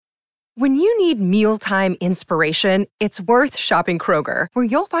When you need mealtime inspiration, it's worth shopping Kroger, where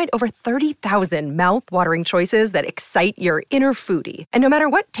you'll find over 30,000 mouth-watering choices that excite your inner foodie. And no matter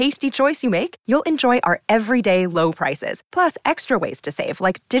what tasty choice you make, you'll enjoy our everyday low prices, plus extra ways to save,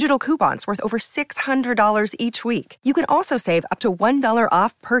 like digital coupons worth over $600 each week. You can also save up to $1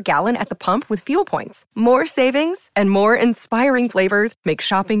 off per gallon at the pump with fuel points. More savings and more inspiring flavors make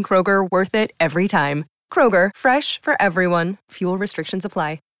shopping Kroger worth it every time. Kroger, fresh for everyone. Fuel restrictions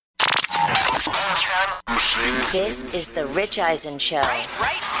apply. This is the Rich Eisen Show.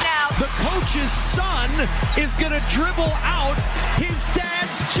 Right now, the coach's son is going to dribble out his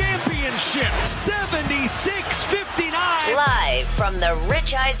dad's championship. 76-59. Live from the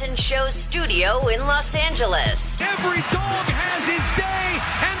Rich Eisen Show studio in Los Angeles. Every dog has his day,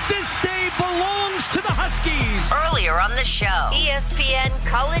 and this day belongs to the Huskies. Earlier on the show, ESPN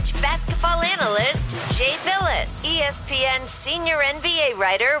college basketball analyst Jay Billis. ESPN senior NBA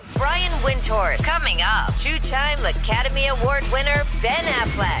writer Brian Windhorst. Coming up, two-time Academy Award winner Ben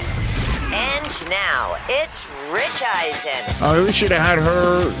Affleck. And now, it's Rich Eisen. We should have had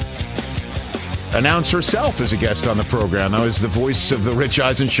her announce herself as a guest on the program. That was the voice of the Rich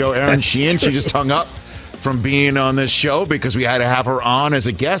Eisen Show, Erin Sheehan. She just hung up from being on this show because we had to have her on as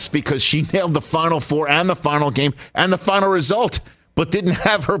a guest because she nailed the Final Four and the final game and the final result, but didn't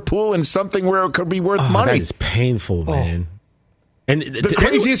have her pool in something where it could be worth money. That is painful, man. And the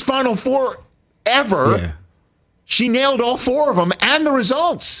craziest Final Four ever. Yeah. She nailed all four of them and the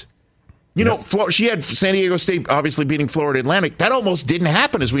results. You know, she had San Diego State obviously beating Florida Atlantic. That almost didn't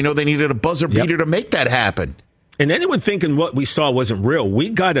happen, as we know they needed a buzzer beater to make that happen. And anyone thinking what we saw wasn't real, we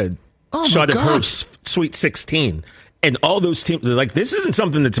got a shot at her Sweet 16. And all those teams, they're like, this isn't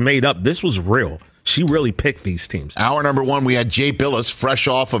something that's made up. This was real. She really picked these teams. Hour number one, we had Jay Billis, fresh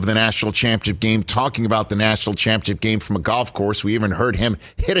off of the national championship game, talking about the national championship game from a golf course. We even heard him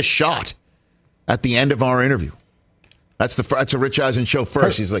hit a shot at the end of our interview. That's a Rich Eisen show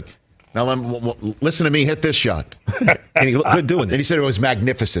first. He's like, now listen to me hit this shot. And he looked good doing it. And he said it was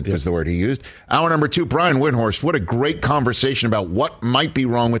magnificent was the word he used. Hour number two, Brian Windhorst. What a great conversation about what might be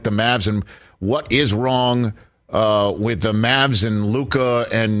wrong with the Mavs and what is wrong with the Mavs and Luka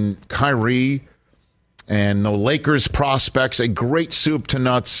and Kyrie and the Lakers prospects. A great soup to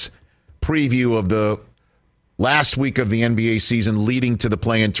nuts preview of the last week of the NBA season leading to the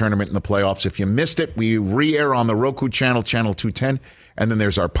play-in tournament and the playoffs. If you missed it, we re-air on the Roku channel, channel 210. And then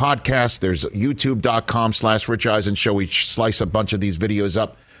there's our podcast. There's youtube.com/Rich Eisen Show. We slice a bunch of these videos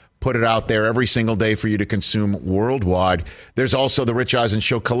up, put it out there every single day for you to consume worldwide. There's also the Rich Eisen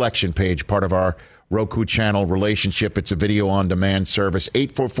Show collection page, part of our Roku channel relationship. It's a video on demand service.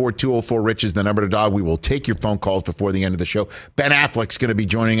 844-204-RICH is the number to dial. We will take your phone calls before the end of the show. Ben Affleck's going to be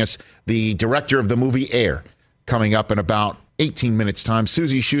joining us, the director of the movie Air, coming up in about 18 minutes' time.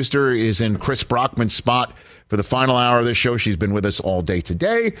 Susie Schuster is in Chris Brockman's spot for the final hour of the show. She's been with us all day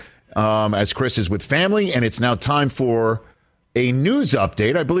today as Chris is with family, and it's now time for a news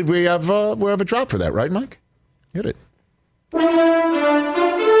update. I believe we have a drop for that, right, Mike? Hit it.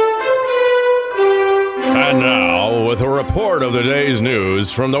 And now, with a report of the day's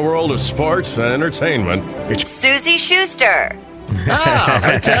news from the world of sports and entertainment, it's Susie Schuster.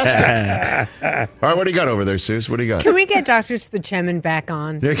 Fantastic. All right, what do you got over there, Suze? What do you got? Can we get Dr. Spachemin back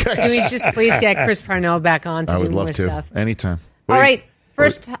on? Can we just please get Chris Parnell back on to do more stuff? I would love to. Anytime. All right.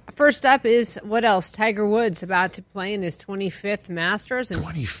 First up is, what else? Tiger Woods about to play in his 25th Masters.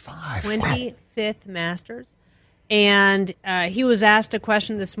 25th Masters. And he was asked a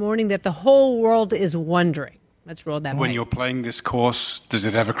question this morning that the whole world is wondering. Let's roll that. When you're playing this course, does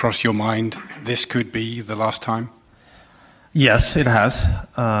it ever cross your mind this could be the last time? Yes, it has.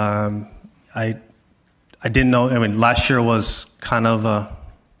 I didn't know. I mean, last year was kind of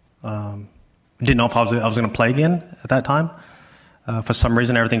didn't know if I was going to play again at that time. For some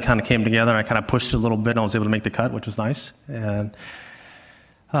reason, everything kind of came together. And I kind of pushed it a little bit, and I was able to make the cut, which was nice. And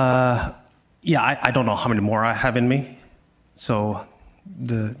I don't know how many more I have in me. So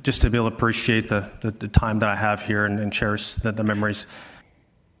just to be able to appreciate the time that I have here and cherish the memories.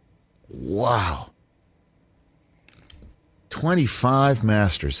 Wow. 25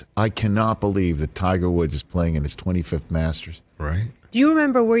 Masters. I cannot believe that Tiger Woods is playing in his 25th Masters. Right. Do you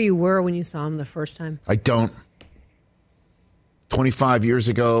remember where you were when you saw him the first time? I don't. 25 years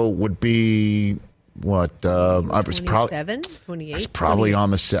ago would be what? I was probably 28. I was probably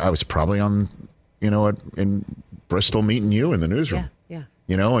on the. I was probably on, in Bristol meeting you in the newsroom. Yeah.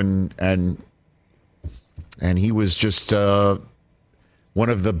 And he was just one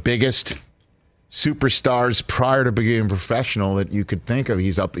of the biggest superstars prior to being professional that you could think of. He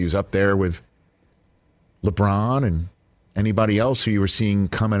was up there with LeBron and anybody else who you were seeing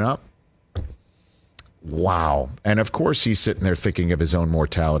coming up. Wow. And of course he's sitting there thinking of his own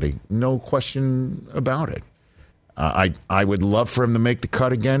mortality. No question about it. I would love for him to make the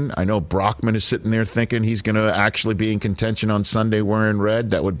cut again. I know Brockman is sitting there thinking he's going to actually be in contention on Sunday wearing red.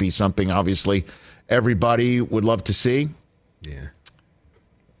 That would be something, obviously, everybody would love to see. Yeah.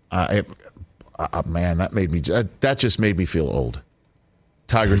 Man, that just made me feel old.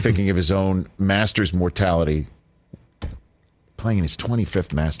 Tiger thinking of his own Masters mortality. Playing in his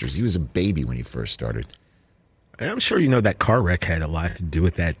 25th Masters. He was a baby when he first started. I'm sure you know that car wreck had a lot to do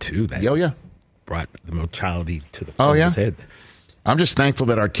with that, too. Oh, yeah. Brought the mortality to the front of his head. I'm just thankful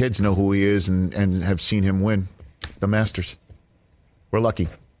that our kids know who he is and have seen him win the Masters. We're lucky.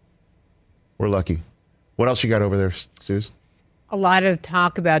 What else you got over there, Suze? A lot of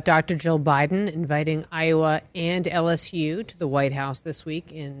talk about Dr. Jill Biden inviting Iowa and LSU to the White House this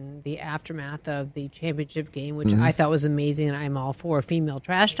week in the aftermath of the championship game, which I thought was amazing, and I'm all for female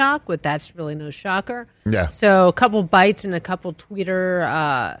trash talk, but that's really no shocker. Yeah. So a couple bites and a couple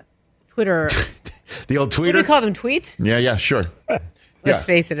Twitter... The old tweeter? What do you call them, tweets? Yeah, sure. Let's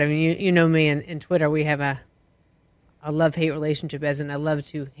face it. I mean, you know me and Twitter. We have a love-hate relationship, as in I love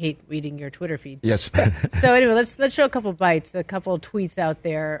to hate reading your Twitter feed. Yes. So anyway, let's show a couple bites, a couple tweets out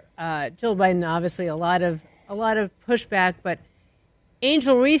there. Jill Biden, obviously, a lot of pushback, but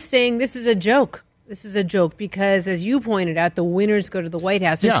Angel Reese saying this is a joke. This is a joke because, as you pointed out, the winners go to the White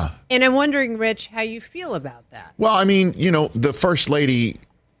House. Yeah. And I'm wondering, Rich, how you feel about that. Well, I mean, the First Lady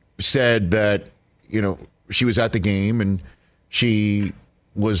said that, she was at the game and she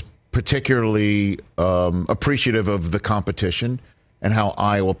was particularly appreciative of the competition and how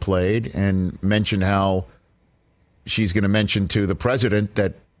Iowa played, and mentioned how she's going to mention to the president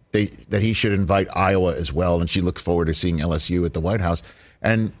that he should invite Iowa as well, and she looked forward to seeing LSU at the White House.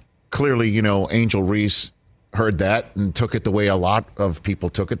 And clearly, Angel Reese heard that and took it the way a lot of people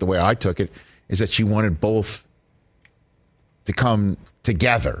took it, the way I took it, is that she wanted both to come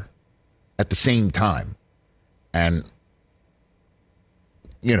together at the same time. And,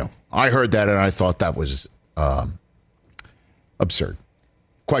 I heard that and I thought that was absurd,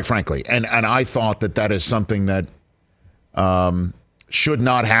 quite frankly. And I thought that is something that should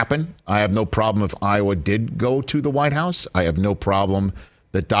not happen. I have no problem if Iowa did go to the White House. I have no problem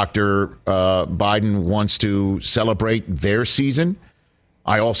that Dr. Biden wants to celebrate their season.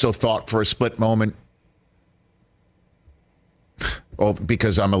 I also thought for a split moment,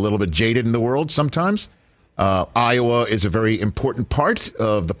 because I'm a little bit jaded in the world sometimes, Iowa is a very important part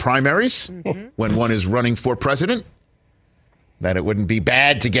of the primaries when one is running for president, that it wouldn't be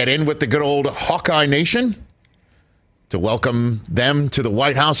bad to get in with the good old Hawkeye Nation, to welcome them to the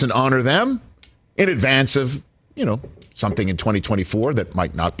White House and honor them in advance of, something in 2024 that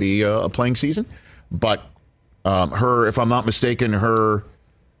might not be a playing season. But her, if I'm not mistaken, her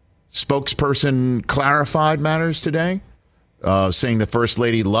spokesperson clarified matters today, saying the First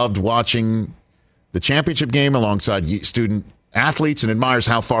Lady loved watching the championship game alongside student athletes and admires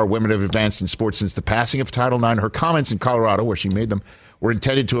how far women have advanced in sports since the passing of Title IX. Her comments in Colorado, where she made them, were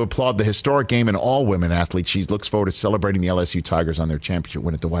intended to applaud the historic game and all women athletes. She looks forward to celebrating the LSU Tigers on their championship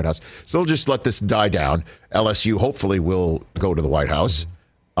win at the White House. So they'll just let this die down. LSU hopefully will go to the White House.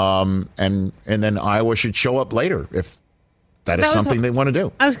 And then Iowa should show up later if that is something they want to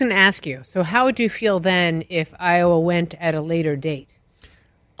do. I was going to ask you, so how would you feel then if Iowa went at a later date?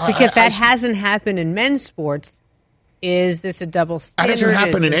 Because that hasn't happened in men's sports. Is this a double standard? It hasn't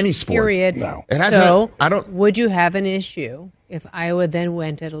happened in any sport. Period. No. It hasn't. So, would you have an issue if Iowa then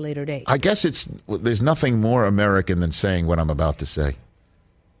went at a later date? I guess there's nothing more American than saying what I'm about to say.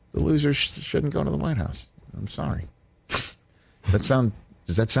 The losers shouldn't go to the White House. I'm sorry. Does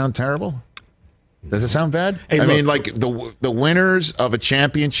that sound terrible? Does it sound bad? Hey, I mean, like the winners of a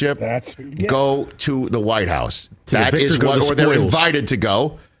championship go to the White House. That is what, or they're invited to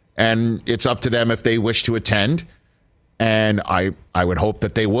go, and it's up to them if they wish to attend. And I would hope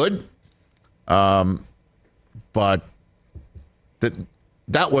that they would. But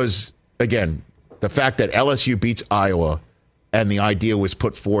that was, again, the fact that LSU beats Iowa and the idea was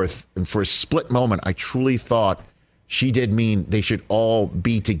put forth. And for a split moment, I truly thought she did mean they should all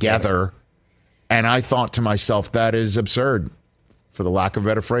be together. And I thought to myself, that is absurd, for the lack of a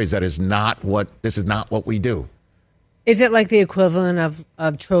better phrase. This is not what we do. Is it like the equivalent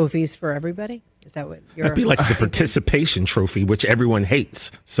of trophies for everybody? Is that what you're... That'd be like the participation trophy, which everyone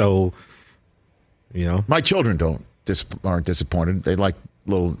hates. So, My children aren't disappointed. They like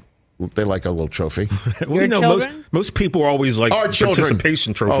little They like a little trophy. Your children? Most people are always like Our children.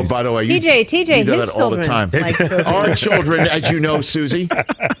 participation trophies. Oh, by the way, TJ, you do his that all the children time. like trophies. Our children, as you know, Susie.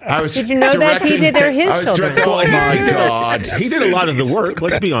 Did you know that, TJ? They're his children. Oh, my God. He did a lot of the work,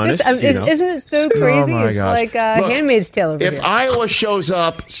 let's be honest. Isn't it so crazy? my It's gosh. like Look, Handmaid's Tale over If here. Iowa shows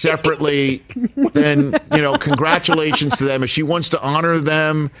up separately, then, congratulations to them. If she wants to honor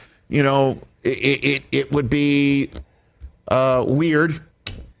them, it would be weird.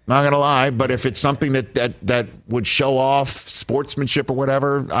 Not going to lie, but if it's something that would show off sportsmanship or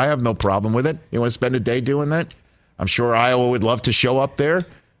whatever, I have no problem with it. You want to spend a day doing that? I'm sure Iowa would love to show up there,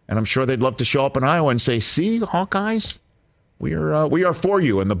 and I'm sure they'd love to show up in Iowa and say, "See, Hawkeyes, we are for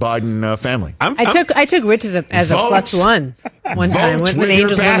you and the Biden family." I took Rich as a +1 one time when the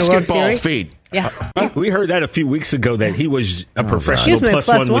Angels won the World Series. Feet. Yeah, we heard that a few weeks ago that he was a professional He was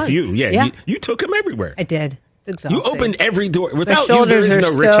my +1 with you. Yeah. Yeah. You took him everywhere. I did. It's exhausting. You opened every door. Without you, there shoulders is are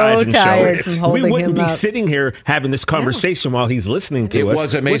no Rich so Eisen tired show. from holding We wouldn't him be up. sitting here having this conversation while he's listening to us. It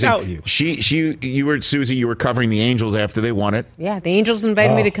was amazing. Without you. You were Susie. You were covering the Angels after they won it. Yeah, the Angels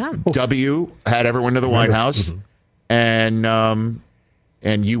invited me to come. W had everyone to the White House,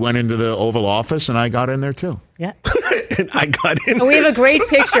 and you went into the Oval Office, and I got in there too. Yeah. And I got in. And we have a great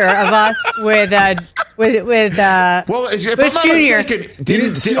picture of us with Well, if Bush I'm not Jr.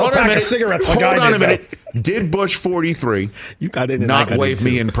 mistaken, hold on a minute. Did Bush 43 You got in and not I got wave in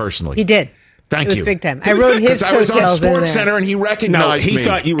me too. in personally? He did. Thank It was you. big time. I wrote his Because I was on coattails in there. Sports Center, and he No, recognized he me.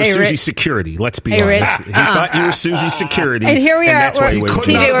 thought you were Hey, Susie Rich. Security. Let's be Hey, Rich. honest. He thought you were Susie Security. And here we are. That's why he We're, waved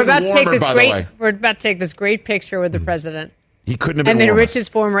couldn't you. have TJ, we're been about to take warmer, this by the way. We're about to take this great picture with the president, He couldn't have been and then warmer. Rich's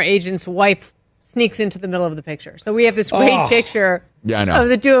former agent's wife sneaks into the middle of the picture. So we have this great picture Yeah, I know. of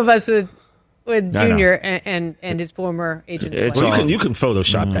the two of us with I know. Junior and his former agent's It's wife. all- You can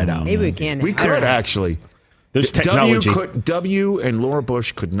Photoshop that out. Maybe we can. We I don't could know. actually. There's technology. W and Laura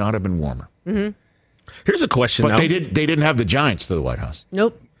Bush could not have been warmer, Here's a question. but now. they didn't have the Giants to the White House.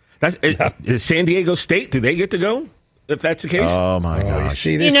 Nope. Is San Diego State, do they get to go? If that's the case? Oh my gosh!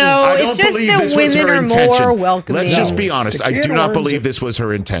 See, You this know, I it's don't just believe that this was women her are intention. more welcoming. Let's just be honest. It's a I can do of not worms. believe this was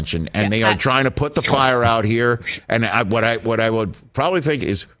her intention, and they are trying to put the fire out here. And what I would probably think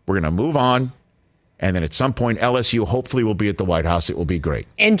is we're going to move on, and then at some point LSU hopefully will be at the White House. It will be great.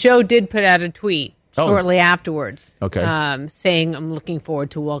 And Joe did put out a tweet Oh. shortly afterwards, Okay. saying, "I'm looking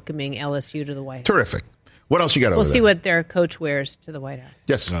forward to welcoming LSU to the White House." Terrific. What else you got over We'll there? see what their coach wears to the White House.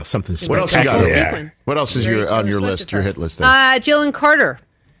 Yes. Something What else you got? Full over there? sequence. What else is Very on your Taylor list? Swift Your of hit her. list there? Jalen Carter.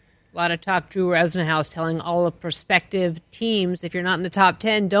 A lot of talk. Drew Rosenhaus telling all of prospective teams, if you're not in the top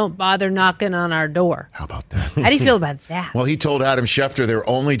 10, don't bother knocking on our door. How about that? How do you feel about that? Well, he told Adam Schefter they're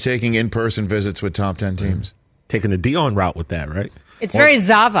only taking in-person visits with top 10 teams. Taking the Dion route with that, right? It's very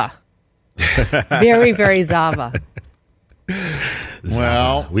Zava. Very, very Zava.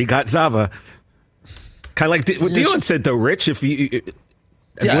 Well, We got Zava. Kind of like what Dion said, though, Rich. If you, was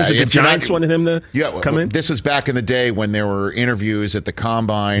it the if you're Giants not- wanted him to come in? This was back in the day when there were interviews at the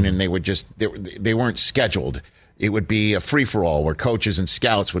combine, and they would just they weren't scheduled. It would be a free for all where coaches and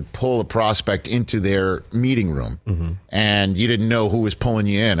scouts would pull a prospect into their meeting room, and you didn't know who was pulling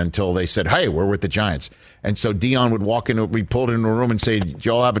you in until they said, "Hey, we're with the Giants." And so Dion would walk into, be pulled into a room and say, "Do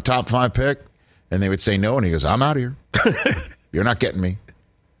y'all have a top 5 pick?" And they would say no, and he goes, "I'm out of here. You're not getting me."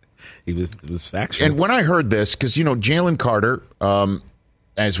 It was factual. And when I heard this, because, Jalen Carter,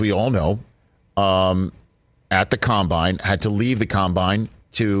 as we all know, at the combine, had to leave the combine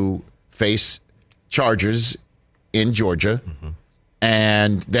to face charges in Georgia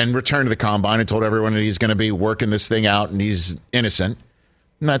and then return to the combine and told everyone that he's going to be working this thing out and he's innocent.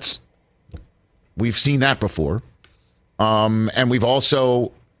 And we've seen that before. And we've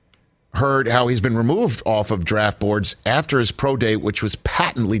also heard how he's been removed off of draft boards after his pro day, which was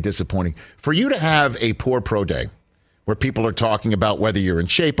patently disappointing. For you to have a poor pro day where people are talking about whether you're in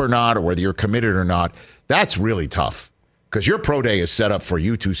shape or not or whether you're committed or not, that's really tough because your pro day is set up for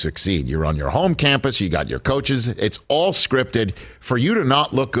you to succeed. You're on your home campus. You got your coaches. It's all scripted. For you to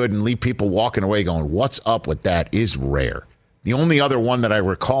not look good and leave people walking away going, what's up with that is rare. The only other one that I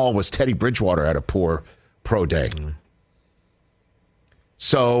recall was Teddy Bridgewater had a poor pro day.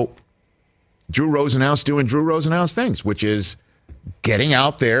 So Drew Rosenhaus doing Drew Rosenhaus things, which is getting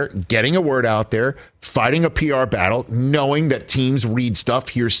out there, getting a word out there, fighting a PR battle, knowing that teams read stuff,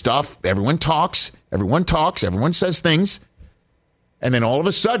 hear stuff. Everyone talks, everyone says things. And then all of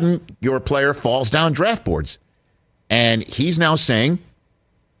a sudden, your player falls down draft boards. And he's now saying,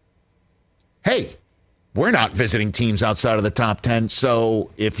 hey, we're not visiting teams outside of the top 10. So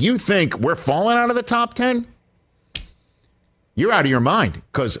if you think we're falling out of the top 10, you're out of your mind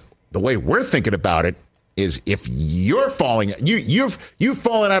because the way we're thinking about it is if you're falling, you've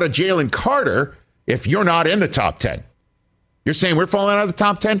fallen out of Jalen Carter if you're not in the top 10. You're saying we're falling out of the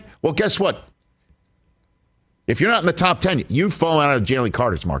top 10? Well, guess what? If you're not in the top 10, you've fallen out of Jalen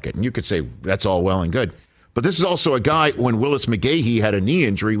Carter's market. And you could say that's all well and good. But this is also a guy, when Willis McGahee had a knee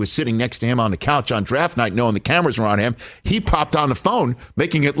injury, was sitting next to him on the couch on draft night, knowing the cameras were on him. He popped on the phone,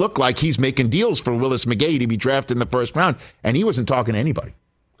 making it look like he's making deals for Willis McGahee to be drafted in the first round. And he wasn't talking to anybody.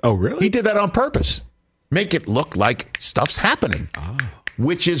 Oh, really? He did that on purpose. Make it look like stuff's happening,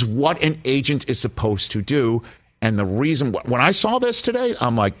 which is what an agent is supposed to do. And the reason, when I saw this today,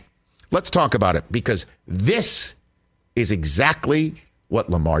 I'm like, let's talk about it, because this is exactly what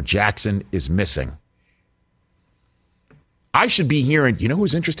Lamar Jackson is missing. I should be hearing, you know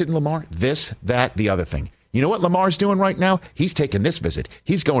who's interested in Lamar? This, that, the other thing. You know what Lamar's doing right now? He's taking this visit.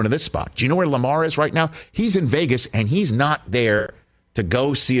 He's going to this spot. Do you know where Lamar is right now? He's in Vegas, and he's not there to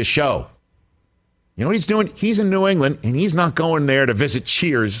go see a show. You know what he's doing? He's in New England, and he's not going there to visit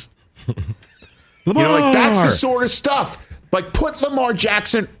Cheers. Lamar! You know, like, that's the sort of stuff. Like, put Lamar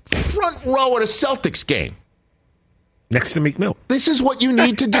Jackson front row at a Celtics game. Next to Meek Mill. This is what you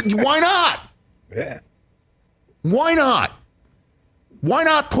need to do. Why not? Yeah. Why not? Why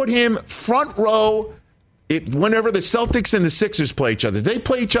not put him front row whenever the Celtics and the Sixers play each other? They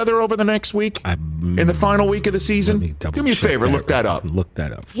play each other over the next week in the final week of the season? Do me a favor, look that up. Look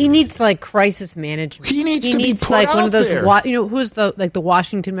that up. He needs crisis management. He needs to be put like out one of those. there. Who's the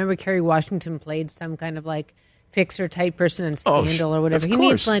Washington? Remember Kerry Washington played some kind of like fixer type person in Scandal or whatever. He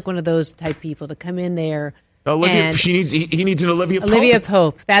needs like one of those type people to come in there. He needs an Olivia Pope. Olivia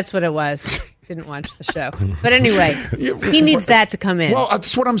Pope. That's what it was. Didn't watch the show. But anyway, he needs that to come in. Well,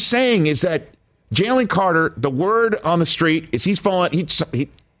 that's what I'm saying is that Jalen Carter, the word on the street is he's fallen.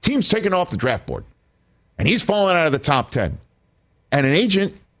 Team's taken off the draft board, and he's fallen out of the top 10. And an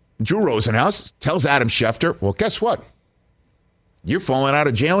agent, Drew Rosenhaus, tells Adam Schefter, well, guess what? You're falling out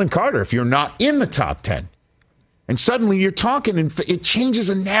of Jalen Carter if you're not in the top 10. And suddenly you're talking, and it changes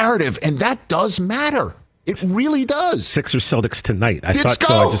a narrative, and that does matter. It really does. Sixers Celtics tonight. I thought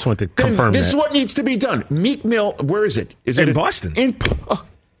so. I just want to confirm this that. Is what needs to be done. Meek Mill, where is it? Is it in Boston?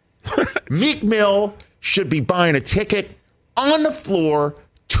 Meek Mill should be buying a ticket on the floor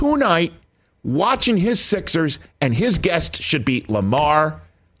tonight, watching his Sixers, and his guest should be Lamar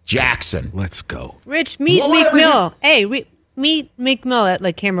Jackson. Let's go. Rich, meet Meek Mill. Hey, meet Meek Mill at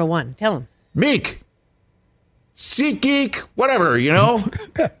like camera one. Tell him. Meek. SeatGeek, whatever, you know?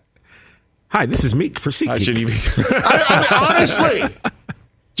 Hi, this is Meek for SeatGeek. Honestly,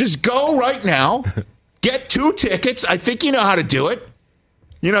 just go right now, get 2 tickets. I think you know how to do it.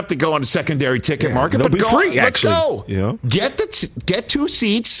 You don't have to go on the secondary ticket market, they'll but be free, let's actually. go. You know? Get 2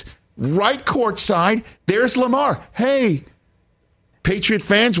 seats right courtside. There's Lamar. Hey, Patriot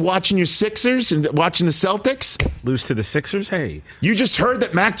fans watching your Sixers and watching the Celtics. Lose to the Sixers? Hey. You just heard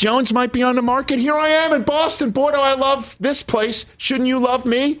that Mac Jones might be on the market. Here I am in Boston. Boy, do I love this place. Shouldn't you love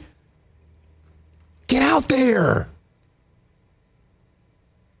me? Get out there.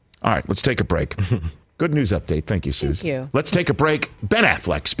 All right, let's take a break. Good news update. Thank you, Suze. Thank you. Let's take a break. Ben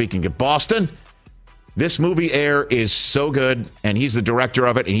Affleck, speaking of Boston. This movie, Air, is so good, and he's the director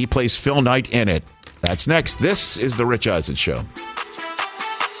of it, and he plays Phil Knight in it. That's next. This is The Rich Eisen Show.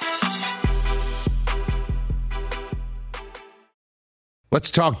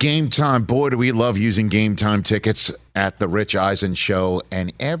 Let's talk Game Time. Boy, do we love using Game Time tickets at the Rich Eisen Show.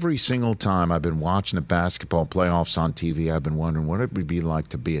 And every single time I've been watching the basketball playoffs on TV, I've been wondering what it would be like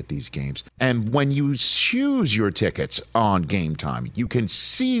to be at these games. And when you choose your tickets on Game Time, you can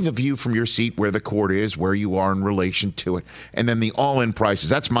see the view from your seat where the court is, where you are in relation to it. And then the all-in prices.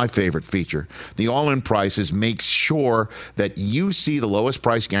 That's my favorite feature. The all-in prices makes sure that you see the lowest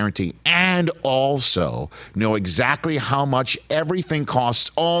price guarantee and also know exactly how much everything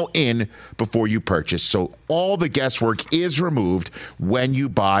costs all in before you purchase. So all the guesswork is removed when you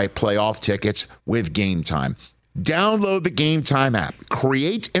buy playoff tickets with Game Time. Download the Game Time app,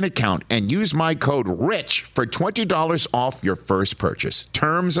 create an account, and use my code RICH for $20 off your first purchase.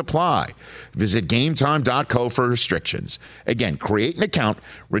 Terms apply. Visit GameTime.co for restrictions. Again, create an account,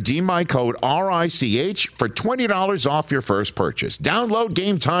 redeem my code RICH for $20 off your first purchase. Download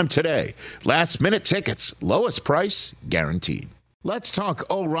Game Time today. Last minute tickets, lowest price guaranteed. Let's talk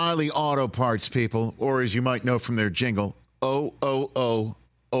O'Reilly Auto Parts, people, or as you might know from their jingle, O'Reilly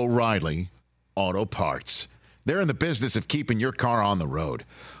Auto Parts. They're in the business of keeping your car on the road.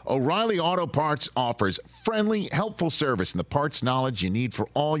 O'Reilly Auto Parts offers friendly, helpful service and the parts knowledge you need for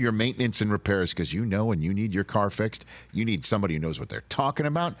all your maintenance and repairs, because you know when you need your car fixed, you need somebody who knows what they're talking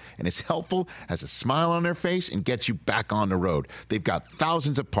about and is helpful, has a smile on their face, and gets you back on the road. They've got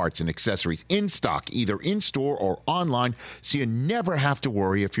thousands of parts and accessories in stock, either in-store or online, so you never have to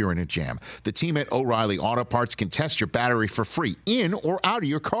worry if you're in a jam. The team at O'Reilly Auto Parts can test your battery for free in or out of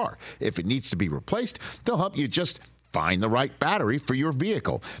your car. If it needs to be replaced, they'll help you just find the right battery for your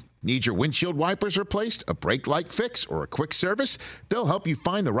vehicle. Need your windshield wipers replaced, a brake light fix, or a quick service? They'll help you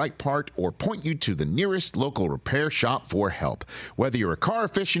find the right part or point you to the nearest local repair shop for help. Whether you're a car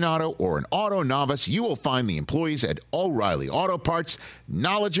aficionado or an auto novice, you will find the employees at O'Reilly Auto Parts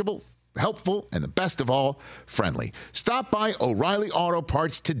knowledgeable, helpful, and the best of all, friendly. Stop by O'Reilly Auto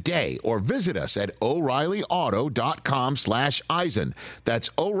Parts today or visit us at O'ReillyAuto.com/Eisen. That's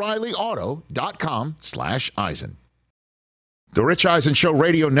O'ReillyAuto.com/Eisen. The Rich Eisen Show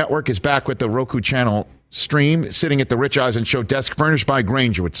Radio Network is back with the Roku channel stream, sitting at the Rich Eisen Show desk, furnished by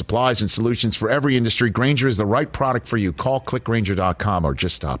Grainger with supplies and solutions for every industry. Grainger is the right product for you. Call clickgrainger.com or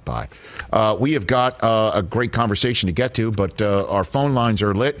just stop by. We have got a great conversation to get to, but our phone lines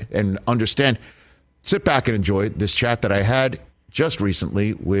are lit, and understand. Sit back and enjoy this chat that I had just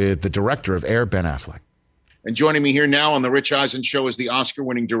recently with the director of Air, Ben Affleck. And joining me here now on the Rich Eisen Show is the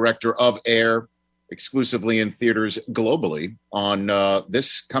Oscar-winning director of Air, exclusively in theaters globally on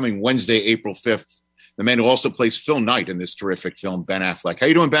this coming Wednesday, April 5th. The man who also plays Phil Knight in this terrific film, Ben Affleck. How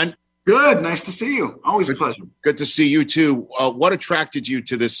you doing, Ben? Good. Nice to see you. Always a pleasure. Good to see you, too. What attracted you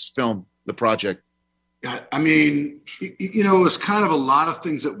to this film, the project? I mean, it was kind of a lot of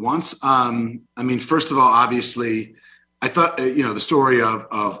things at once. First of all, obviously, I thought, the story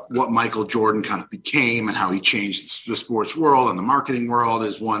of what Michael Jordan kind of became and how he changed the sports world and the marketing world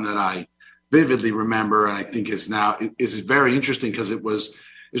is one that I vividly remember, and I think is very interesting because it was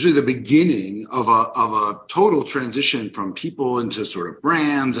really the beginning of a total transition from people into sort of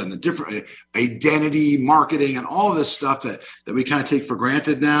brands and the different identity, marketing, and all this stuff that we kind of take for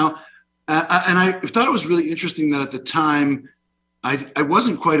granted now. And I thought it was really interesting that at the time, I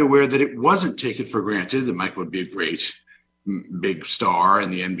wasn't quite aware that it wasn't taken for granted that Michael would be a great big star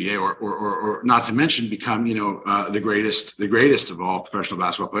in the NBA, or not to mention become the greatest of all professional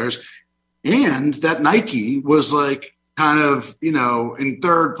basketball players. And that Nike was like kind of, in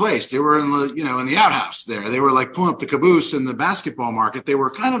third place. They were in the outhouse there. They were like pulling up the caboose in the basketball market. They were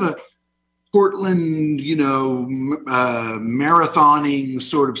kind of a Portland, marathoning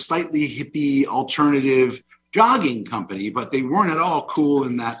sort of slightly hippie alternative jogging company, but they weren't at all cool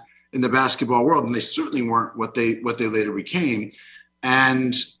in the basketball world. And they certainly weren't what they later became.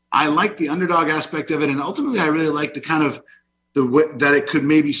 And I liked the underdog aspect of it. And ultimately I really liked the kind of the way that it could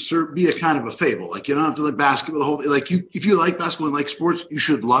maybe be a kind of a fable. Like, you don't have to like basketball the whole, like if you like basketball and like sports, you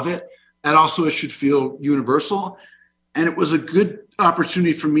should love it. And also it should feel universal. And it was a good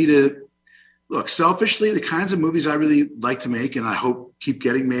opportunity for me to look, selfishly, the kinds of movies I really like to make and I hope keep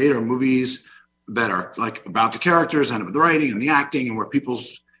getting made are movies that are like about the characters and the writing and the acting and where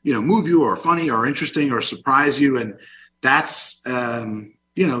people's, move you or funny or interesting or surprise you. And that's in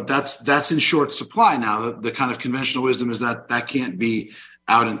short supply now. The kind of conventional wisdom is that can't be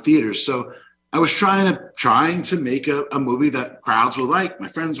out in theaters. So I was trying to make a movie that crowds would like, my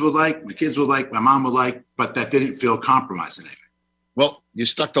friends would like, my kids would like, my mom would like, but that didn't feel compromised in any way. Well, you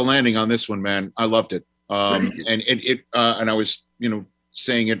stuck the landing on this one, man. I loved it. And I was,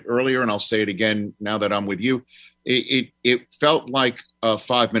 saying it earlier, and I'll say it again now that I'm with you. It felt like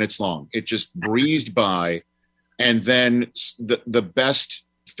 5 minutes long. It just breezed by. And then the best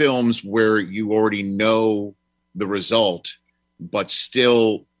films where you already know the result, but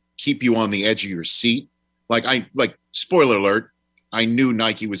still keep you on the edge of your seat. Like spoiler alert, I knew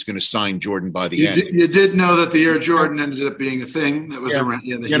Nike was going to sign Jordan by the end. You did know that the Air Jordan ended up being a thing that was around.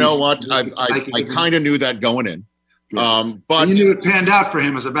 You know what? I kind of knew that going in. But you knew it panned out for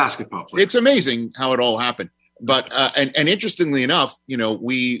him as a basketball player. It's amazing how it all happened. But and interestingly enough,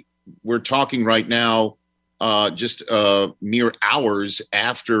 we're talking right now, just mere hours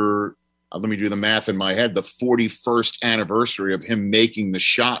after, let me do the math in my head, the 41st anniversary of him making the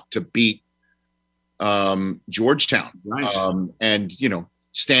shot to beat Georgetown. Nice. And,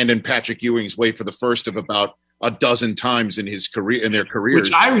 stand in Patrick Ewing's way for the first of about a dozen times in their careers.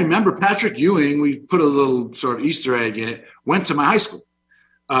 Which I remember Patrick Ewing, we put a little sort of Easter egg in it, went to my high school.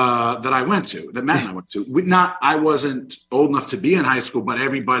 That Matt and I went to. I wasn't old enough to be in high school, but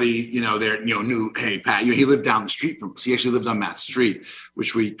everybody, there, knew, hey, Pat, he lived down the street from us. He actually lived on Matt's street,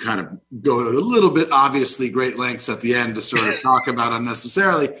 which we kind of go to a little bit, obviously, great lengths at the end to sort of talk about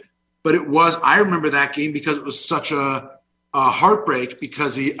unnecessarily. but I remember that game because it was such a heartbreak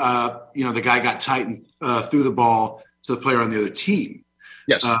because the guy got tight and threw the ball to the player on the other team.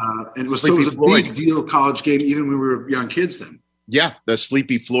 Yes. And it was a big deal college game, even when we were young kids then. Yeah. The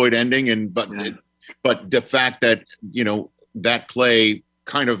Sleepy Floyd ending. But the fact that, that play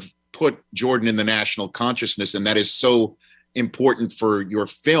kind of put Jordan in the national consciousness, and that is so important for your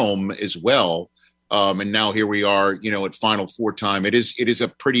film as well. And now here we are, at Final Four time. It is a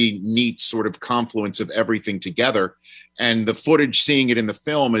pretty neat sort of confluence of everything together. And the footage, seeing it in the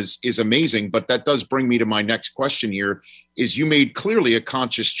film is amazing. But that does bring me to my next question here, is you made clearly a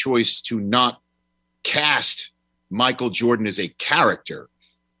conscious choice to not cast Michael Jordan as a character.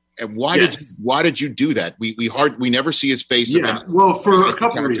 And why did you do that? We never see his face. Yeah, well, for a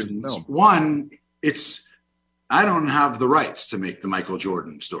couple of reasons. One, I don't have the rights to make the Michael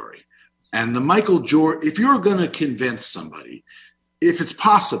Jordan story. And the Michael Jordan, if you're going to convince somebody, if it's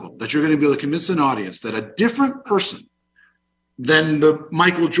possible that you're going to be able to convince an audience that a different person than the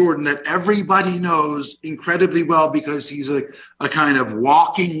Michael Jordan that everybody knows incredibly well because he's a kind of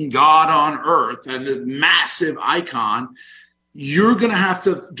walking God on earth and a massive icon, you're going to have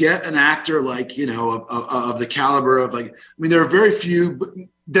to get an actor like, of the caliber of there are very few.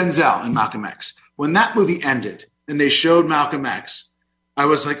 Denzel in Malcolm X. When that movie ended and they showed Malcolm X, I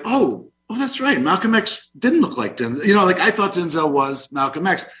was like, oh, that's right. Malcolm X didn't look like Denzel. I thought Denzel was Malcolm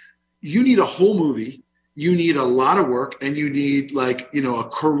X. You need a whole movie. You need a lot of work, and you need a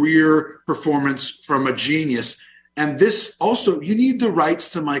career performance from a genius. And this also, you need the rights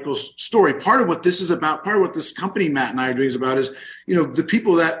to Michael's story. Part of what this is about, part of what this company Matt and I are doing is about is, the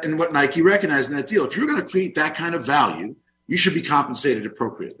people that and what Nike recognized in that deal. If you're going to create that kind of value, you should be compensated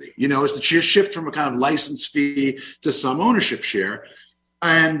appropriately. It's the shift from a kind of license fee to some ownership share.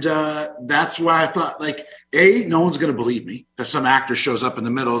 And that's why I thought, no one's going to believe me that some actor shows up in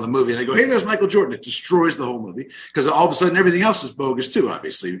the middle of the movie and I go, hey, there's Michael Jordan. It destroys the whole movie because all of a sudden everything else is bogus too,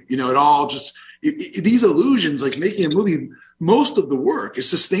 obviously. It all just these illusions, like making a movie, most of the work is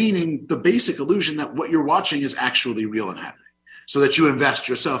sustaining the basic illusion that what you're watching is actually real and happening so that you invest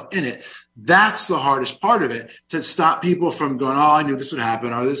yourself in it. That's the hardest part of it, to stop people from going, oh, I knew this would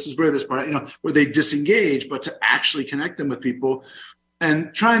happen, or this is where this part, where they disengage, but to actually connect them with people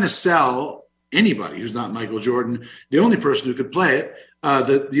and trying to sell anybody who's not Michael Jordan. The only person who could play it,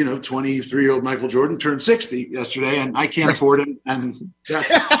 23-year-old Michael Jordan turned 60 yesterday, and I can't afford him. And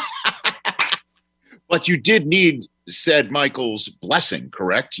that's. But you did need said Michael's blessing,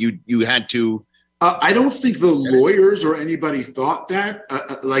 correct? You had to. I don't think the lawyers or anybody thought that,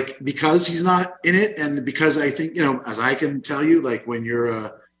 because he's not in it. And because I think, as I can tell you, when you're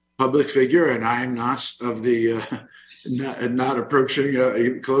a public figure and I'm not of the, not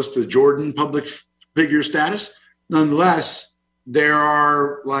approaching close to Jordan public figure status, nonetheless, there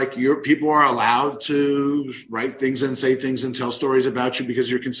are people are allowed to write things and say things and tell stories about you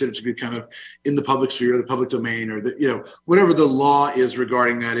because you're considered to be kind of in the public sphere, the public domain, or whatever the law is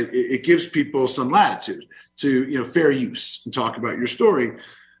regarding that. It gives people some latitude to fair use and talk about your story.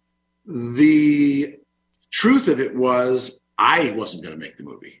 The truth of it was I wasn't going to make the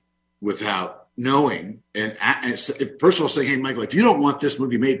movie without knowing and first of all saying, hey, Michael, if you don't want this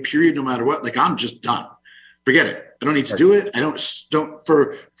movie made, period, no matter what, I'm just done. Forget it. I don't need to do it. I don't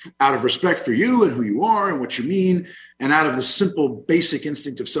for out of respect for you and who you are and what you mean, and out of the simple basic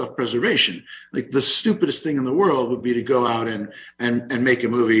instinct of self-preservation. The stupidest thing in the world would be to go out and make a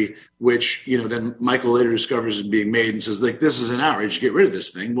movie which then Michael later discovers is being made and says this is an outrage. Get rid of this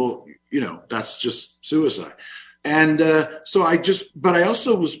thing. Well, that's just suicide. And but I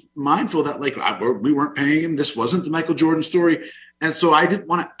also was mindful that we weren't paying him. This wasn't the Michael Jordan story, and so I didn't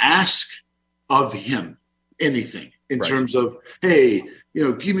want to ask of him anything in terms of, hey,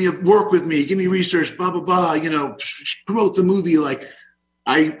 work with me, give me research, blah, blah, blah, promote the movie.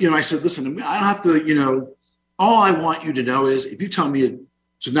 I said, listen, I don't have to, all I want you to know is if you tell me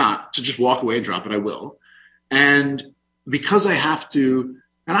to just walk away and drop it, I will. And because I have to,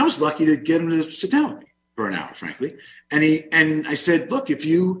 and I was lucky to get him to sit down with me for an hour, frankly. And I said, look, if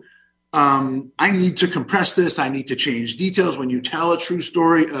you, I need to compress this. I need to change details. When you tell a true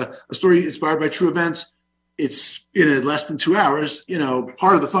story, a story inspired by true events, it's in less than 2 hours.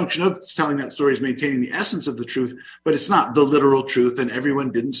 Part of the function of telling that story is maintaining the essence of the truth, but it's not the literal truth. And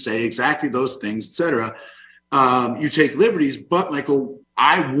everyone didn't say exactly those things, etc. You take liberties, but Michael,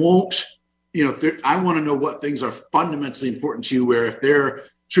 I won't, I want to know what things are fundamentally important to you, where if there are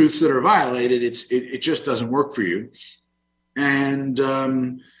truths that are violated, it just doesn't work for you. And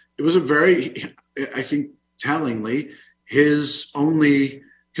it was a very, I think, tellingly, his only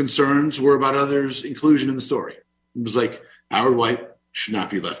concerns were about others' inclusion in the story. It was like Howard White should not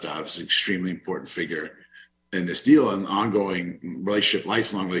be left out. It's an extremely important figure in this deal, an ongoing relationship,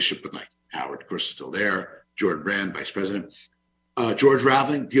 lifelong relationship with Nike. Howard, of course, is still there. Jordan Brand, vice president. George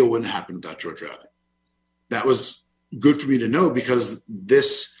Raveling, deal wouldn't happen without George Raveling. That was good for me to know because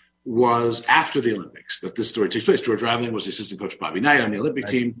this was after the Olympics that this story takes place. George Raveling was the assistant coach Bobby Knight on the Olympic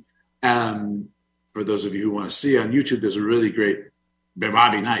team. For those of you who want to see on YouTube, there's a really great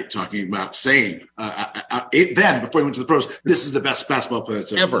Bobby Knight talking about saying then before he went to the pros, this is the best basketball player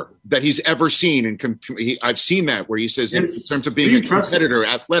that's ever that he's ever seen. And I've seen that where he says in terms of being a competitor,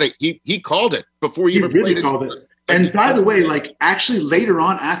 athletic, he called it before you even really played called it. And by the way, like actually later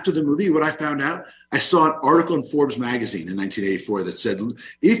on after the movie, what I found out, I saw an article in Forbes magazine in 1984 that said,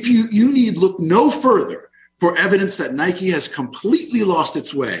 if you need look no further for evidence that Nike has completely lost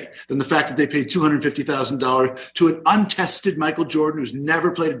its way than the fact that they paid $250,000 to an untested Michael Jordan who's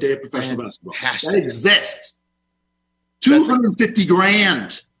never played a day of professional basketball. That exists.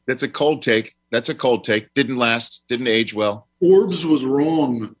 $250,000. That's a cold take. Didn't last. Didn't age well. Forbes was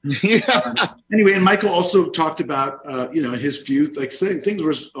wrong. Yeah. Anyway, and Michael also talked about, his few things.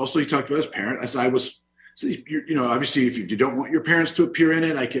 Was also he talked about his parent. As I was, obviously, if you don't want your parents to appear in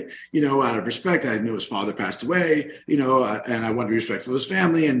it, I can, out of respect. I knew his father passed away, and I want to be respectful of his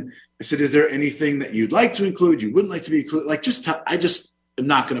family. And I said, is there anything that you'd like to include? You wouldn't like to be included? I just am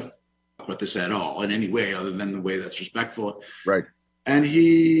not going to fuck with this at all in any way other than the way that's respectful. Right. And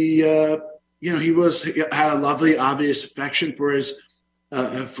he, he had a lovely, obvious affection for his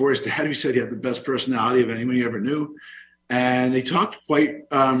dad. He said he had the best personality of anyone he ever knew. And they talked quite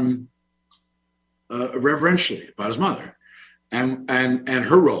reverentially about his mother and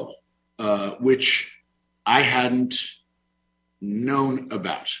her role, which I hadn't known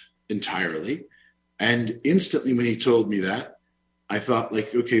about entirely. And instantly when he told me that, I thought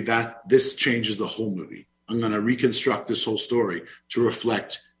okay, this changes the whole movie. I'm going to reconstruct this whole story to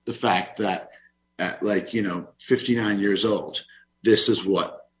reflect the fact that at 59 years old, this is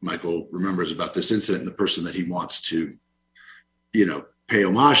what Michael remembers about this incident and the person that he wants to, pay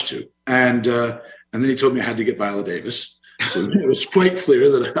homage to. And then he told me I had to get Viola Davis. So it was quite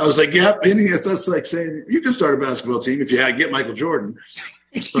clear that I was like, yep. And that's like saying you can start a basketball team if you get Michael Jordan.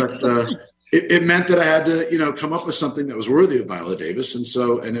 But it meant that I had to, come up with something that was worthy of Viola Davis.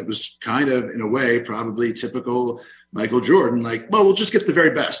 And it was kind of, in a way, probably typical Michael Jordan, we'll just get the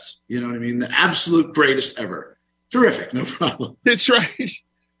very best. You know what I mean? The absolute greatest ever. Terrific. No problem. That's right.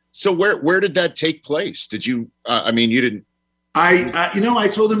 So where did that take place? Did you, you didn't. I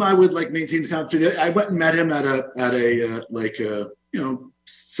told him I would maintain the confidence. I went and met him at a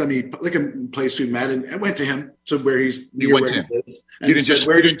place we met, and I went to him to where he's near where he lives. You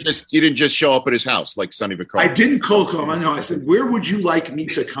didn't just show up at his house like Sonny Vaccaro. I didn't cold call him. I know. I said, "Where would you like me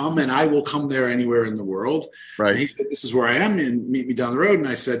to come?" And I will come there anywhere in the world. Right. And he said, "This is where I am, and meet me down the road." And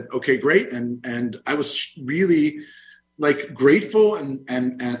I said, "Okay, great." And I was really grateful and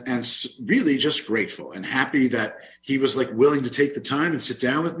really just grateful and happy that he was willing to take the time and sit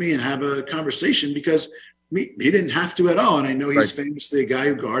down with me and have a conversation because he didn't have to at all. And I know he's famously a guy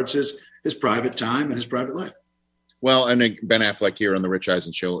who guards his private time and his private life. Well, and then Ben Affleck here on the Rich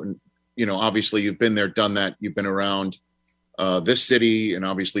Eisen Show. And, obviously you've been there, done that. You've been around this city, and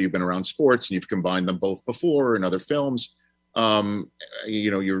obviously you've been around sports, and you've combined them both before in other films.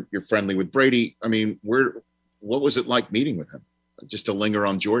 You're friendly with Brady. What was it like meeting with him? Just to linger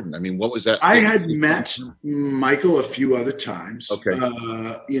on Jordan. What was that? I had met Michael a few other times, okay.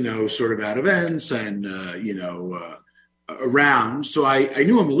 Sort of at events and, around. So I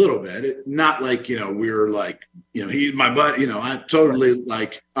knew him a little bit. Not he's my buddy, I totally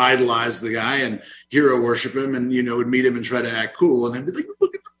idolized the guy and hero worship him and, would meet him and try to act cool. And then be like,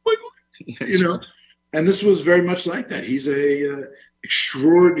 look at Michael, and this was very much like that. He's he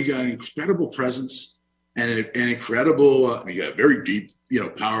got an incredible presence. And an incredible, he got a very deep,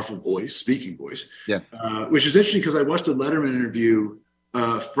 powerful voice, speaking voice. Yeah. Which is interesting because I watched a Letterman interview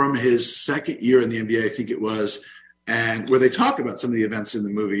from his second year in the NBA, I think it was, and where they talk about some of the events in the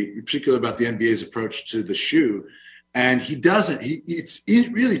movie, in particular about the NBA's approach to the shoe. And he doesn't. It's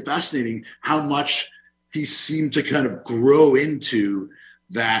really fascinating how much he seemed to kind of grow into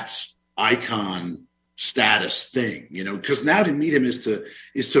that icon status thing, because now to meet him is to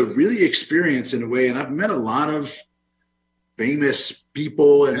really experience in a way. And I've met a lot of famous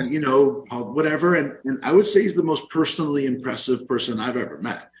people and, whatever. And I would say he's the most personally impressive person I've ever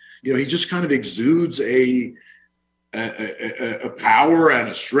met. He just kind of exudes a power and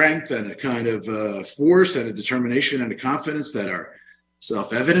a strength and a kind of force and a determination and a confidence that are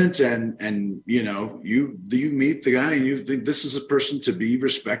self-evident. And you meet the guy and you think this is a person to be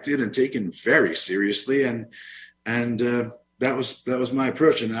respected and taken very seriously. And that was my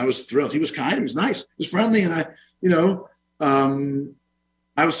approach, and I was thrilled. He was kind, he was nice, he was friendly, and I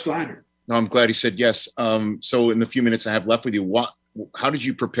was flattered. No, I'm glad he said yes. So in the few minutes I have left with you, how did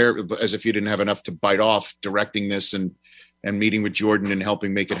you prepare, as if you didn't have enough to bite off, directing this and meeting with Jordan and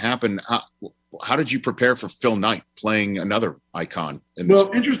helping make it happen? How did you prepare for Phil Knight playing another icon?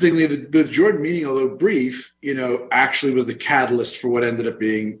 Well, interestingly, the Jordan meeting, although brief, actually was the catalyst for what ended up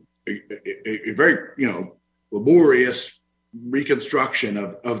being a very, laborious reconstruction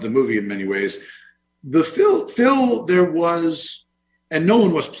of the movie in many ways. The Phil, there was, and no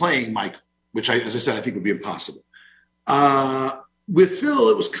one was playing Michael, which as I said, I think would be impossible. With Phil,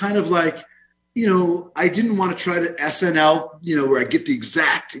 it was kind of like, I didn't want to try to SNL, where I get the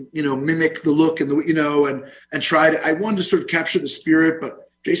exact, mimic the look and the, and try to, I wanted to sort of capture the spirit, but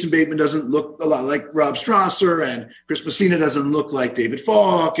Jason Bateman doesn't look a lot like Rob Strasser, and Chris Messina doesn't look like David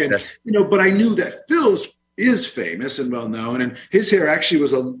Falk. And, but I knew that Phil is famous and well known, and his hair actually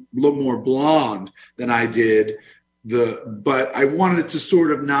was a little more blonde than I did. But I wanted it to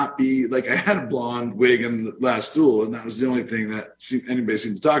sort of not be like, I had a blonde wig in the last duel, and that was the only thing that anybody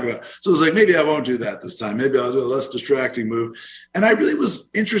seemed to talk about. So it was like, maybe I won't do that this time. Maybe I'll do a less distracting move. And I really was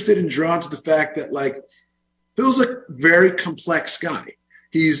interested and drawn to the fact that, like, Phil's a very complex guy.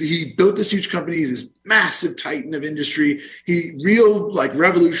 He built this huge company. He's this massive titan of industry. He real, like,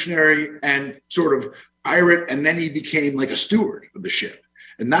 revolutionary and sort of pirate, and then he became like a steward of the ship.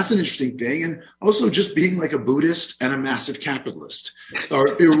 And that's an interesting thing. And also just being like a Buddhist and a massive capitalist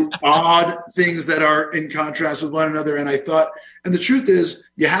are odd things that are in contrast with one another. And I thought, and the truth is,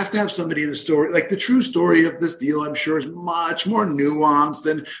 you have to have somebody in a story. Like, the true story of this deal, I'm sure, is much more nuanced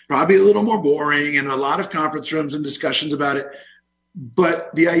and probably a little more boring, and a lot of conference rooms and discussions about it.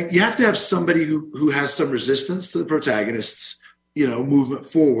 But you have to have somebody who has some resistance to the protagonist's, movement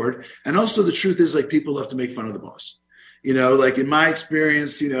forward. And also the truth is, like, people love to make fun of the boss. Like, in my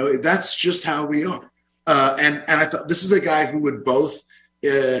experience, that's just how we are. And I thought this is a guy who would both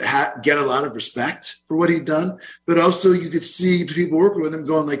get a lot of respect for what he'd done, but also you could see people working with him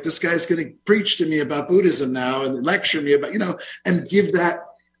going like, this guy's going to preach to me about Buddhism now and lecture me about, and give that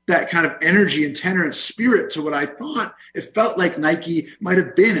kind of energy and tenor and spirit to what I thought it felt like Nike might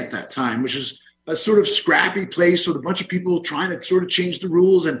have been at that time, which is a sort of scrappy place with a bunch of people trying to sort of change the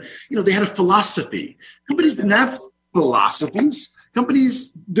rules. And, they had a philosophy. Companies didn't have philosophies.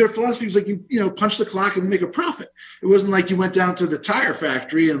 Companies, their philosophy was like, you punch the clock and make a profit. It wasn't like you went down to the tire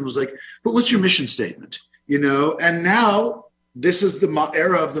factory and was like, but what's your mission statement? And now this is the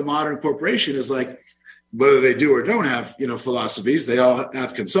era of the modern corporation, is like, whether they do or don't have, philosophies, they all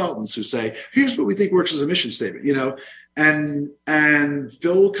have consultants who say, here's what we think works as a mission statement, and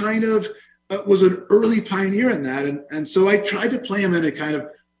Phil kind of was an early pioneer in that. And so I tried to play him in a kind of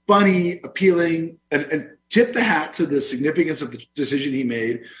funny, appealing, and tip the hat to the significance of the decision he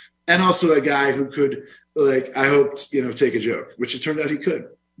made. And also a guy who could, like, I hoped, take a joke, which it turned out he could.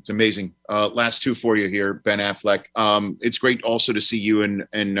 It's amazing. Last two for you here, Ben Affleck. It's great also to see you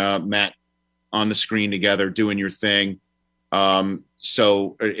and Matt on the screen together doing your thing.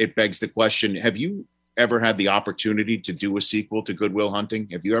 So it begs the question, have you ever had the opportunity to do a sequel to Good Will Hunting?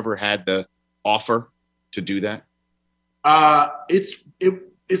 Have you ever had the offer to do that?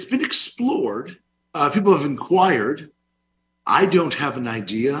 It's been explored. People have inquired. I don't have an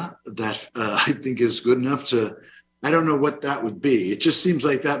idea that I think is good enough to, I don't know what that would be. It just seems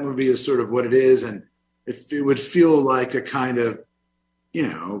like that movie is sort of what it is. And if it would feel like a kind of,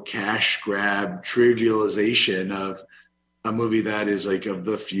 cash grab trivialization of a movie that is like of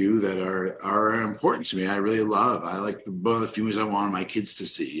the few that are important to me. I really love. I like one of the few movies I want my kids to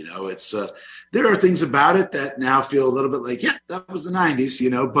see. It's there are things about it that now feel a little bit like, yeah, that was the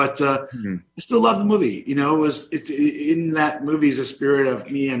 90s, but I still love the movie. It's in that movie is a spirit of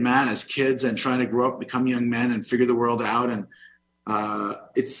me and Matt as kids and trying to grow up, become young men and figure the world out. And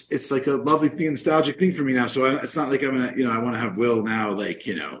it's like a lovely thing, nostalgic thing for me now. So it's not like I'm gonna, I want to have Will now, like,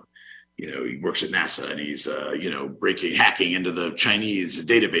 he works at NASA and he's, hacking into the Chinese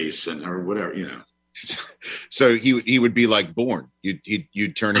database or whatever, So he would be like Bourne.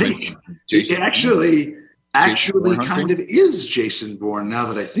 You'd turn him into Jason. He actually kind of is Jason Bourne now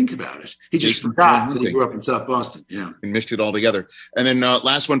that I think about it. He just forgot that he grew up in South Boston. Yeah. And mixed it all together. And then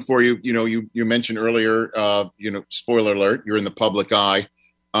last one for you, you mentioned earlier, spoiler alert, you're in the public eye.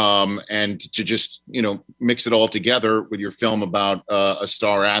 And to just, mix it all together with your film about a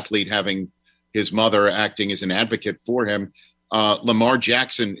star athlete having his mother acting as an advocate for him. Lamar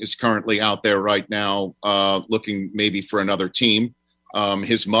Jackson is currently out there right now looking maybe for another team.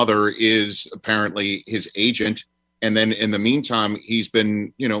 His mother is apparently his agent. And then in the meantime, he's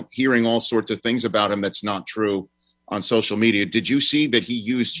been, hearing all sorts of things about him that's not true. on social media. Did you see that he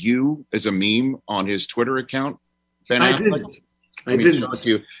used you as a meme on his Twitter account? Ben Affleck? I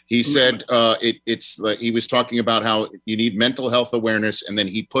didn't. He said it's like he was talking about how you need mental health awareness, and then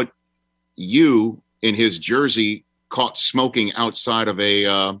he put you in his jersey caught smoking outside of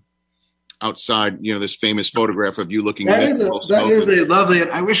a this famous photograph of you looking. That is a lovely. And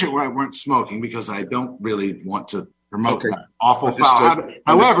I wish I weren't smoking because I don't really want to promote that awful foul habit.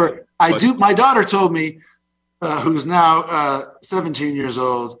 However, I do. My daughter told me, who's now 17 years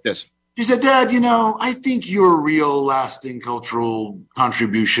old. Yes. She said, Dad, I think your real lasting cultural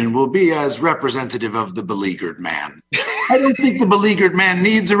contribution will be as representative of the beleaguered man. I don't think the beleaguered man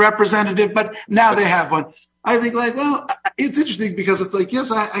needs a representative, but now they have one. I think it's interesting because it's like,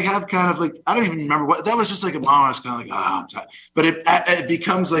 yes, I have kind of like, I don't even remember what, that was just like a mom. I was kind of like, I'm tired. But it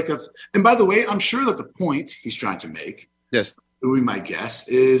becomes like and by the way, I'm sure that the point he's trying to make, yes, we might guess,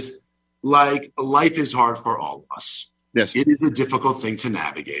 is like life is hard for all of us. Yes. It is a difficult thing to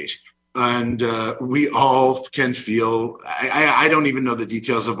navigate. And we all can feel, I don't even know the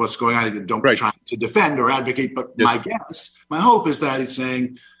details of what's going on. I don't try to defend or advocate, but my hope is that it's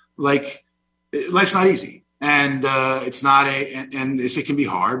saying like, life's not easy. And it's not and it can be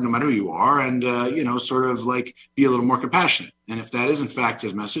hard no matter who you are, and sort of like be a little more compassionate. And if that is in fact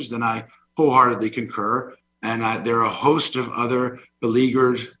his message, then I wholeheartedly concur. And there are a host of other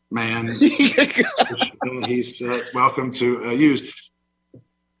beleaguered man which he's welcome to use.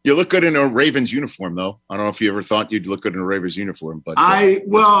 You look good in a Ravens uniform, though. I don't know if you ever thought you'd look good in a Ravens uniform, but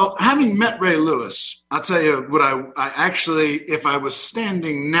having met Ray Lewis, I'll tell you what I actually, if I was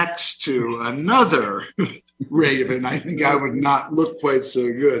standing next to another Raven, I think I would not look quite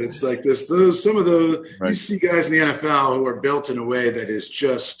so good. It's like this. Some of those you see guys in the NFL who are built in a way that is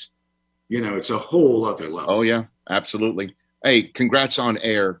just, it's a whole other level. Oh yeah, absolutely. Hey, congrats on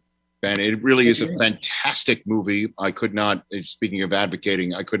Air. Ben, it really is a fantastic movie. I could not, speaking of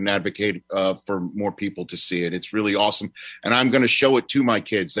advocating, I couldn't advocate for more people to see it. It's really awesome. And I'm going to show it to my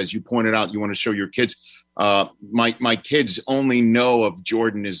kids. As you pointed out, you want to show your kids. My kids only know of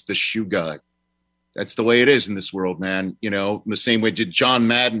Jordan as the shoe guy. That's the way it is in this world, man. In the same way John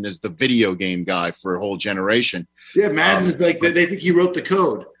Madden is the video game guy for a whole generation. Yeah, Madden is like, they think he wrote the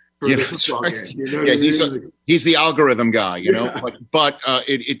code. The football game, he's the algorithm guy, but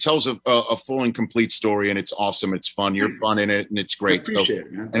it tells a full and complete story, and it's awesome. It's fun. You're fun in it, and it's great. I appreciate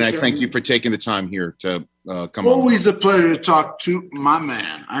it, man. And I thank you for taking the time here to come on. Always a pleasure to talk to my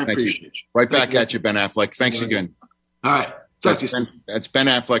man. I appreciate you. Right back at you, Ben Affleck. Thanks again. All right. That's Ben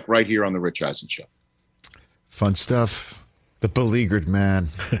Affleck right here on The Rich Eisen Show. Fun stuff. The beleaguered man.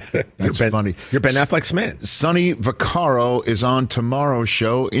 That's funny. You're Ben Affleck's man. Sonny Vaccaro is on tomorrow's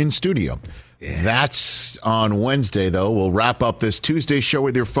show in studio. Yeah. That's on Wednesday, though. We'll wrap up this Tuesday show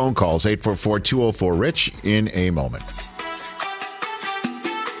with your phone calls, 844-204-RICH, in a moment.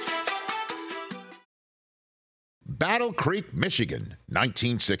 Battle Creek, Michigan,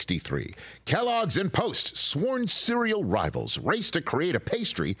 1963. Kellogg's and Post, sworn cereal rivals, race to create a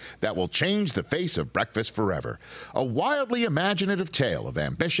pastry that will change the face of breakfast forever. A wildly imaginative tale of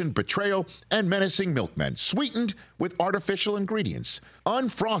ambition, betrayal, and menacing milkmen, sweetened with artificial ingredients.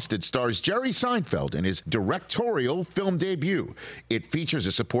 Unfrosted stars Jerry Seinfeld in his directorial film debut. It features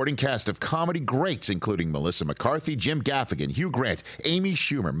a supporting cast of comedy greats, including Melissa McCarthy, Jim Gaffigan, Hugh Grant, Amy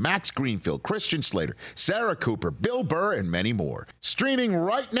Schumer, Max Greenfield, Christian Slater, Sarah Cooper, Bill Burr, and many more. Streaming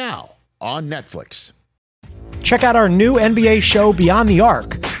right now on Netflix. Check out our new NBA show, Beyond the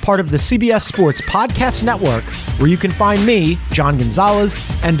Arc, part of the CBS Sports Podcast Network, where you can find me, John Gonzalez,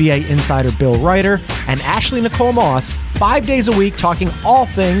 NBA insider Bill Ryder, and Ashley Nicole Moss 5 days a week talking all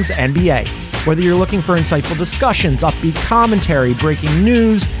things NBA. Whether you're looking for insightful discussions, upbeat commentary, breaking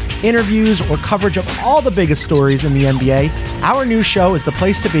news, interviews, or coverage of all the biggest stories in the NBA, our new show is the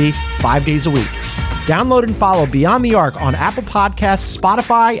place to be 5 days a week. Download and follow Beyond the Arc on Apple Podcasts,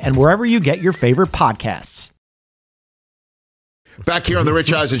 Spotify, and wherever you get your favorite podcasts. Back here on the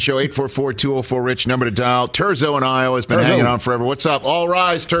Rich Eisen Show, 844-204-RICH, number to dial. Terzo in Iowa has been hanging on forever. What's up? All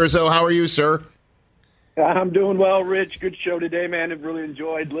rise, Terzo. How are you, sir? I'm doing well, Rich. Good show today, man. I've really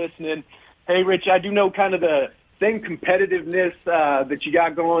enjoyed listening. Hey, Rich, I do know kind of the same competitiveness that you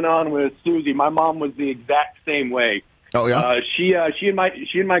got going on with Susie. My mom was the exact same way. Oh, yeah? She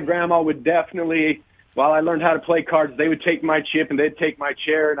and my grandma would definitely, while I learned how to play cards, they would take my chip and they'd take my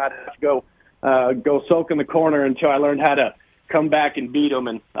chair, and I'd have to go sulk in the corner until I learned how to come back and beat them.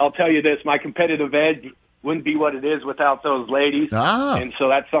 And I'll tell you this, my competitive edge wouldn't be what it is without those ladies. And so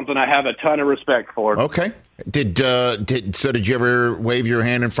that's something I have a ton of respect for. Okay. Did you ever wave your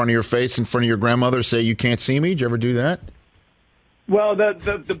hand in front of your face in front of your grandmother, say you can't see me? Did you ever do that? Well,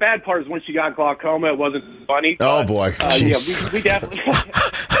 the bad part is when she got glaucoma, it wasn't funny. Oh, boy. Yeah, we definitely.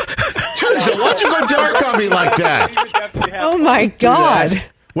 Teresa, why'd you go dark on me like that? Oh, my God.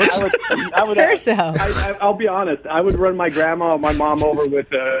 I'll be honest. I would run my grandma or my mom over with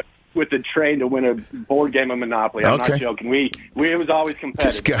the train to win a board game of Monopoly. I'm not joking. It was always competitive.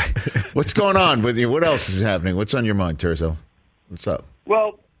 This guy. What's going on with you? What else is happening? What's on your mind, Teresa? What's up?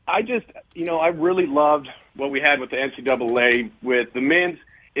 Well, I really loved what we had with the NCAA with the men's,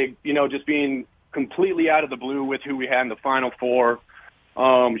 just being completely out of the blue with who we had in the Final Four.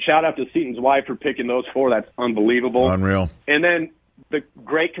 Shout out to Seton's wife for picking those four. That's unbelievable. Unreal. And then the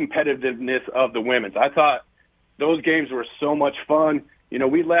great competitiveness of the women's. I thought those games were so much fun.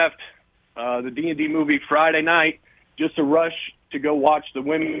 We left the D&D movie Friday night just to rush to go watch the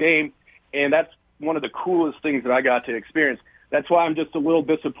women's game, and that's one of the coolest things that I got to experience. That's why I'm just a little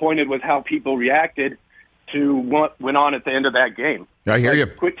disappointed with how people reacted to what went on at the end of that game. I hear you.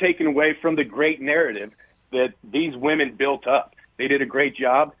 Quit taking away from the great narrative that these women built up. They did a great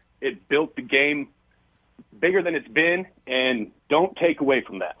job. It built the game bigger than it's been, and don't take away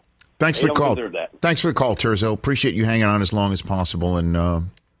from that. Thanks for the call. Thanks for the call, Terzo. Appreciate you hanging on as long as possible, and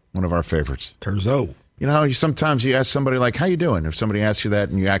one of our favorites. Terzo. You know how sometimes you ask somebody like, how you doing? If somebody asks you that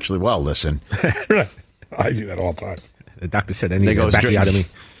and you actually, listen. I do that all the time. The doctor said anything back out of me.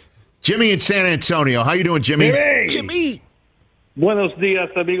 Jimmy in San Antonio. How you doing, Jimmy? Jimmy. Buenos días,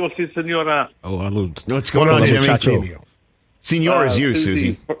 amigos y señora. What's going on, Jimmy? Senor is you,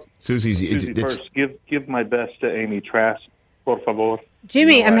 Susie. Susie, first, give my best to Amy Trask, por favor.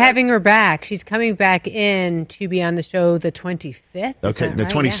 Jimmy, I'm having her back. She's coming back in to be on the show the 25th. Okay, the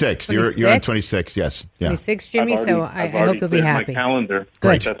 26th. Yeah. You're on 26th, yes. Yeah. 26th, Jimmy, I hope you'll be happy. My calendar.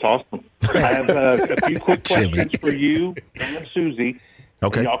 Great. That's awesome. I have a few quick questions for you and Susie.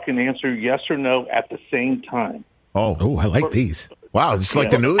 Okay. Y'all can answer yes or no at the same time. Oh, I like these. Wow, it's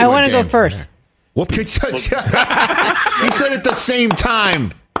like the newlywed I want to go game. first. He said at the same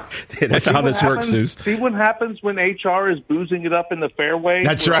time. That's how this works, Suze. See what happens when HR is boozing it up in the fairway?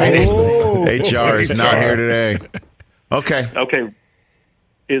 That's right. HR is not here today. Okay. Okay.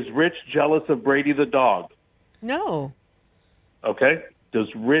 Is Rich jealous of Brady the dog? No. Okay.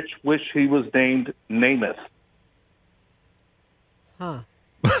 Does Rich wish he was named Namath? Huh.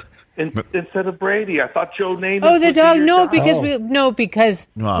 Instead of Brady, I thought Joe Namath. Oh, the dog? No, dog. because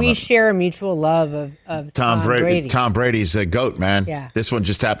we share a mutual love of Tom Brady. Tom Brady's a goat, man. Yeah. This one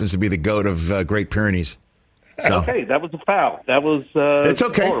just happens to be the goat of Great Pyrenees. So. Okay, that was a foul. That was it's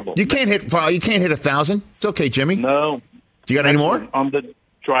okay. Horrible. You can't hit 1,000. It's okay, Jimmy. No. Do you got any more? On the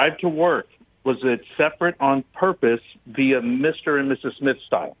drive to work, was it separate on purpose via Mr. and Mrs. Smith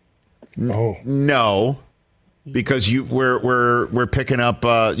style? No. Because we're picking up.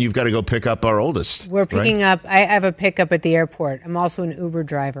 You've got to go pick up our oldest. We're picking up. I have a pickup at the airport. I'm also an Uber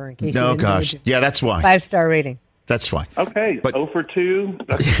driver. In case you didn't know. Yeah, that's why. 5-star rating. That's why. Okay, but 0 for 2.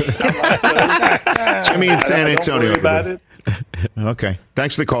 Jimmy in San Antonio. Don't worry about it. Okay,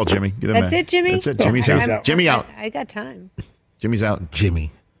 thanks for the call, Jimmy. That's it, Jimmy. That's it. Jimmy's out. Jimmy out. I got time. Jimmy's out.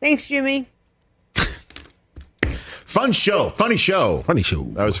 Jimmy. Thanks, Jimmy. Funny show.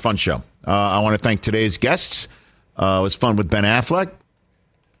 That was a fun show. I want to thank today's guests. It was fun with Ben Affleck.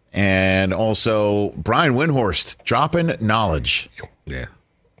 And also Brian Windhorst dropping knowledge. Yeah.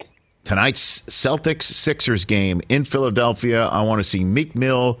 Tonight's Celtics-Sixers game in Philadelphia. I want to see Meek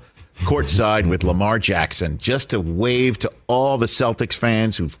Mill courtside with Lamar Jackson just to wave to all the Celtics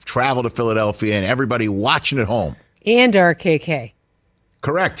fans who've traveled to Philadelphia and everybody watching at home. And RKK.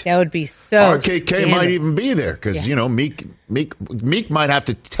 Correct. That would be so RKK might even be there because, Meek might have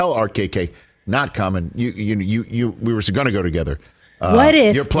to tell RKK not coming. We were going to go together. What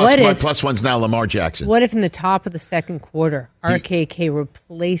if my plus one's now Lamar Jackson? What if in the top of the second quarter, RKK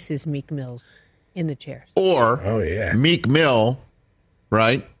replaces Meek Mills in the chairs? Or Meek Mill,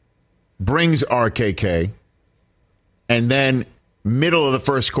 right, brings RKK, and then middle of the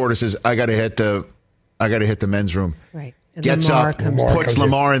first quarter says, I got to hit the men's room. Right. And Gets Lamar up, puts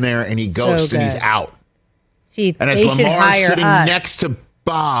Lamar in there, and he goes, and he's out. See, and as Lamar sitting next to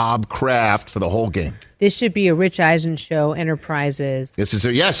Bob Kraft for the whole game. This should be a Rich Eisen show, Enterprises. This is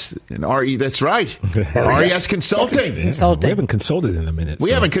an RE, that's right. RES Consulting. We haven't consulted in a minute. We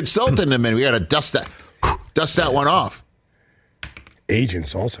haven't consulted in a minute. We got to dust that one off.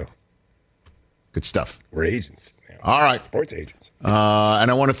 Agents also. Good stuff. We're agents. Yeah. All right. Sports agents.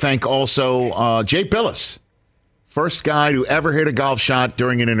 And I want to thank also Jay Billis. First guy to ever hit a golf shot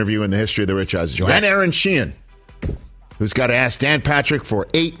during an interview in the history of the Rich Eisen Show. And Aaron Sheehan, who's got to ask Dan Patrick for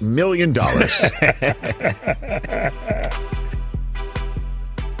 $8 million.